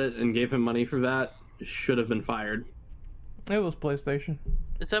greenlit it and gave him money for that should have been fired. It was PlayStation.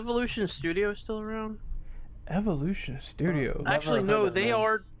 Is Evolution Studios still around? Evolution Studios? Actually, no. They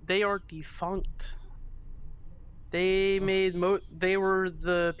are defunct. They made They were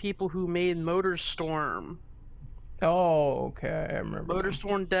the people who made MotorStorm. Oh, okay, I remember.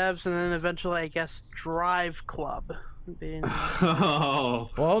 MotorStorm devs, and then eventually, I guess, Drive Club.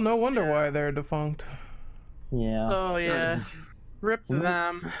 Well, no wonder why they're defunct. Yeah. So yeah, rip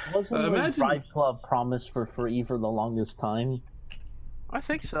them. Wasn't the Drive Club promised for free for the longest time? I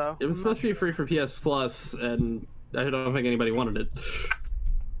think so. It was supposed to be free for PS Plus, and I don't think anybody wanted it.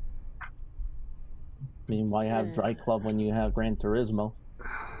 I mean, why have Drive Club when you have Gran Turismo?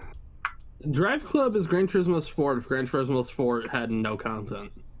 Drive Club is Gran Turismo Sport if Gran Turismo Sport had no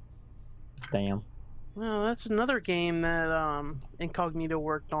content. Damn. Well, that's another game that Incognito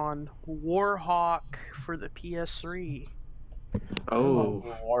worked on. Warhawk for the PS3. Oh.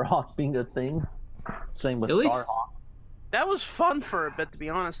 Warhawk being a thing. Same with Starhawk. That was fun for a bit, to be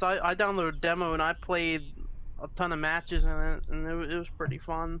honest. I downloaded a demo and I played a ton of matches in it, and it was pretty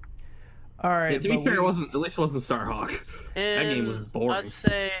fun. All right. Yeah, to be fair, at least it wasn't Starhawk. That game was boring. I'd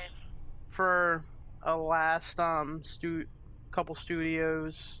say for a last couple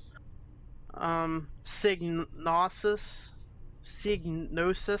studios, Psygnosis.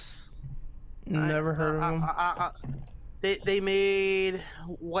 Never heard of them. They made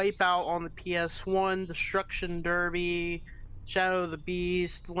Wipeout on the PS1, Destruction Derby, Shadow of the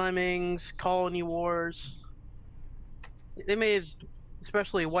Beast, Lemmings, Colony Wars. They made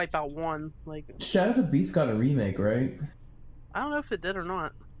especially Wipeout 1. Like Shadow of the Beast got a remake, right? I don't know if it did or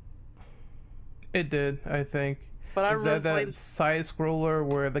not. It did, I think. But I remember that side scroller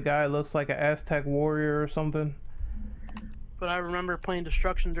where the guy looks like an Aztec warrior or something? But I remember playing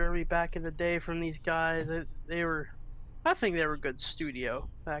Destruction Derby back in the day from these guys. I think they were a good studio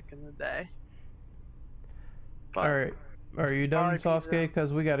back in the day. But, all right, are you done, Sasuke?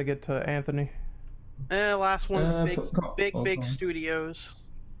 Because we got to get to Anthony. Last one's big studios.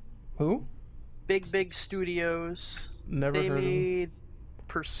 Who? Big studios. Never heard of them. They made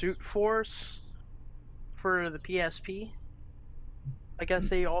Pursuit Force for the PSP. I guess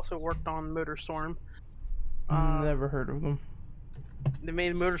they also worked on MotorStorm. Never heard of them. They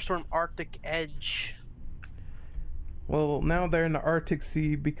made MotorStorm Arctic Edge. Well, now they're in the Arctic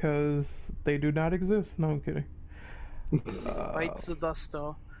Sea because they do not exist. No, I'm kidding. Bites the dust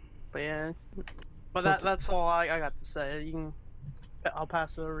though. But yeah. But that's all I got to say. I'll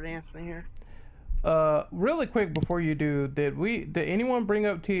pass it over to Anthony here. Really quick before you do, did anyone bring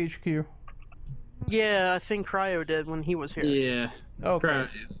up THQ? Yeah, I think Cryo did when he was here. Yeah. Okay.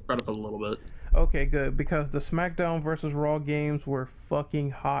 Brought up a little bit. Okay, good, because the SmackDown versus Raw games were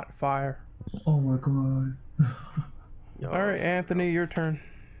fucking hot fire. Oh my god. All right, Anthony, your turn.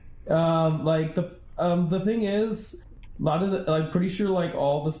 The thing is, a lot of the, I'm pretty sure like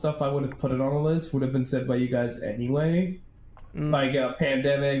all the stuff I would have put it on a list would have been said by you guys anyway. Like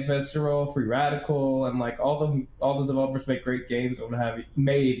Pandemic, Visceral, Free Radical, and like all the developers make great games and have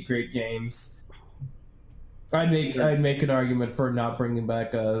made great games. I'd make an argument for not bringing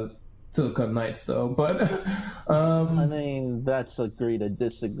back Silicon Knights though, but I mean, that's agree to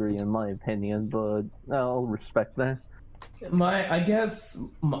disagree in my opinion, but I'll respect that. I guess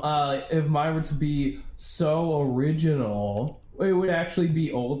if mine were to be so original, it would actually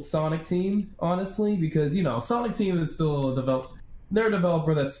be old Sonic Team, honestly, because Sonic Team is still they're a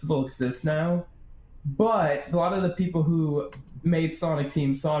developer that still exists now, but a lot of the people who made Sonic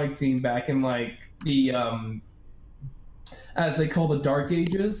Team back in like the as they call the Dark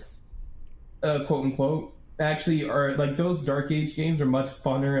Ages, quote unquote, actually are like those Dark Age games are much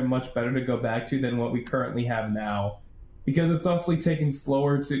funner and much better to go back to than what we currently have now. Because it's also taking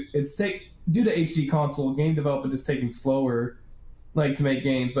slower due to HD console game development is taking slower, like to make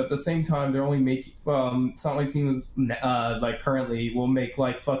games. But at the same time, they're only making Sonic Team is like currently will make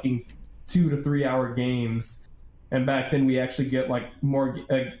like fucking 2 to 3 hour games, and back then we actually get like more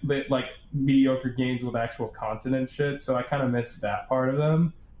like mediocre games with actual content and shit. So I kind of miss that part of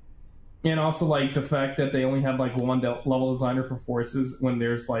them, and also like the fact that they only had like one level designer for Forces when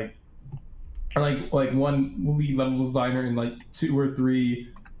there's like one lead level designer and like 2 or 3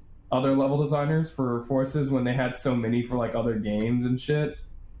 other level designers for Forces when they had so many for like other games and shit.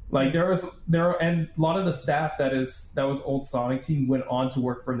 Like and a lot of the staff that was old Sonic Team went on to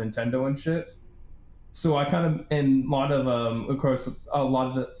work for Nintendo and shit. So I kind of, and a lot of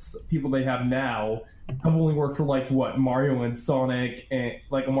the people they have now have only worked for like Mario and Sonic and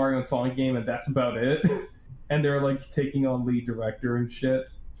like a Mario and Sonic game, and that's about it. And they're like taking on lead director and shit.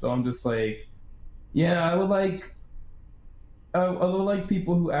 So I'm just like, yeah, I would like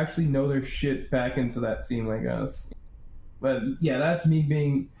people who actually know their shit back into that team, I guess. But yeah, that's me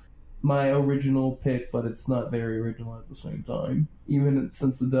being my original pick, but it's not very original at the same time, even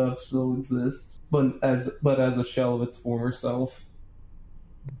since the dev still exists, but as a shell of its former self.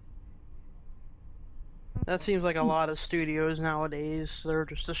 That seems like a lot of studios nowadays. They're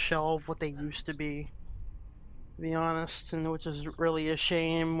just a shell of what they used to be honest, and which is really a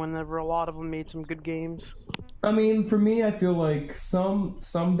shame whenever a lot of them made some good games. I mean, for me, I feel like some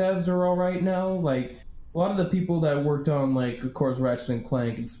devs are all right now. Like a lot of the people that worked on, like, of course, Ratchet and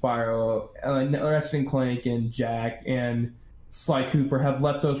Clank and Spyro, Ratchet and Clank and Jack and Sly Cooper have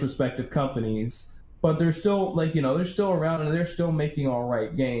left those respective companies, but they're still they're still around and they're still making all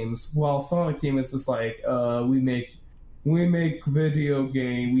right games. While Sonic Team is just like, we make video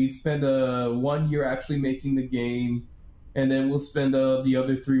game. We spend 1 year actually making the game, and then we'll spend the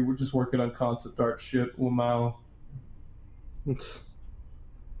other 3 we're just working on concept art shit. Wow.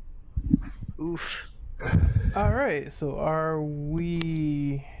 Oof. All right, so are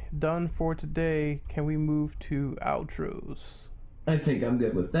we done for today? Can we move to outros? I think I'm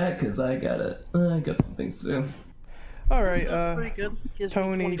good with that because I got some things to do. All right, That's pretty good. Gives me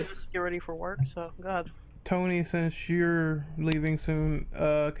 20 Tony, minutes to get ready for work, so go ahead. Tony, since you're leaving soon,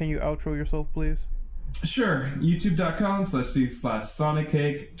 can you outro yourself, please? Sure.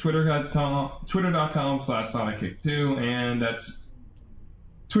 YouTube.com/C/SonicCake, Twitter.com/SonicCake2, and that's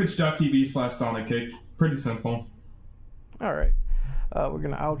Twitch.tv/SonicCake. Pretty simple. All right. We're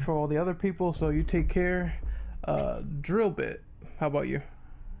gonna outro all the other people, so you take care. Drillbit, how about you?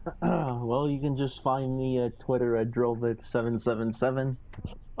 Well, you can just find me at Twitter at Drillbit777.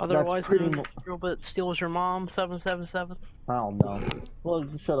 Otherwise, Drillbit steals your mom 777. I don't know. Well,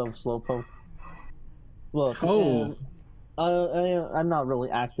 shut up, Slowpoke. Look, I'm not really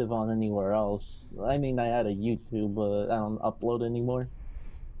active on anywhere else. I mean, I had a YouTube, but I don't upload anymore.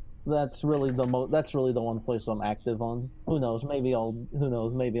 That's really the one place I'm active on. Who knows? Maybe I'll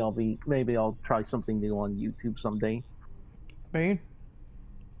try something new on YouTube someday. Bane?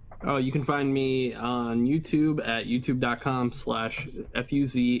 Oh, you can find me on YouTube at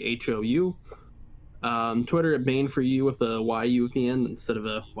youtube.com/FUZHOU. Twitter at Bane for you with a YU at the end instead of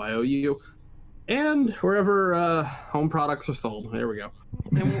a YOU. And wherever home products are sold. There we go.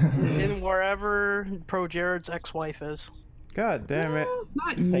 And wherever Pro Jared's ex-wife is. God damn it.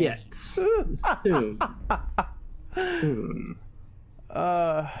 Not yet. Soon. Soon.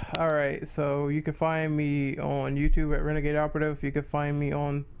 Alright, so you can find me on YouTube at Renegade Operative. You can find me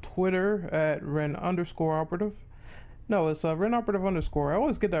on Twitter at Ren_Operative. No, it's Ren_Operative_. I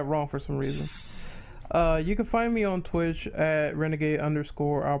always get that wrong for some reason. You can find me on Twitch at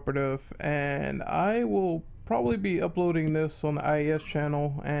renegade_operative, and I will probably be uploading this on the IAS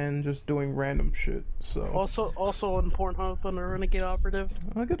channel and just doing random shit. So Also on Pornhub under Renegade Operative.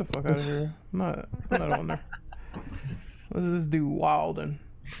 I'll get the fuck out of here. I'm not on there. What is this dude wildin'?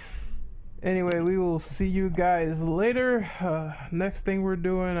 Anyway, we will see you guys later. Next thing we're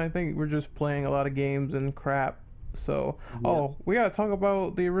doing, I think we're just playing a lot of games and crap. So, oh, we gotta talk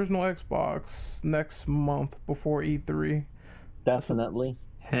about the original Xbox next month before E3. Definitely.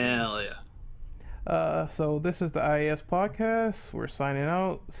 Hell yeah. So this is the IAS podcast. We're signing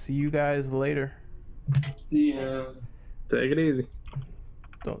out. See you guys later. See ya. Take it easy.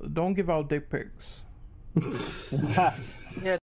 Don't give out dick pics. Yeah,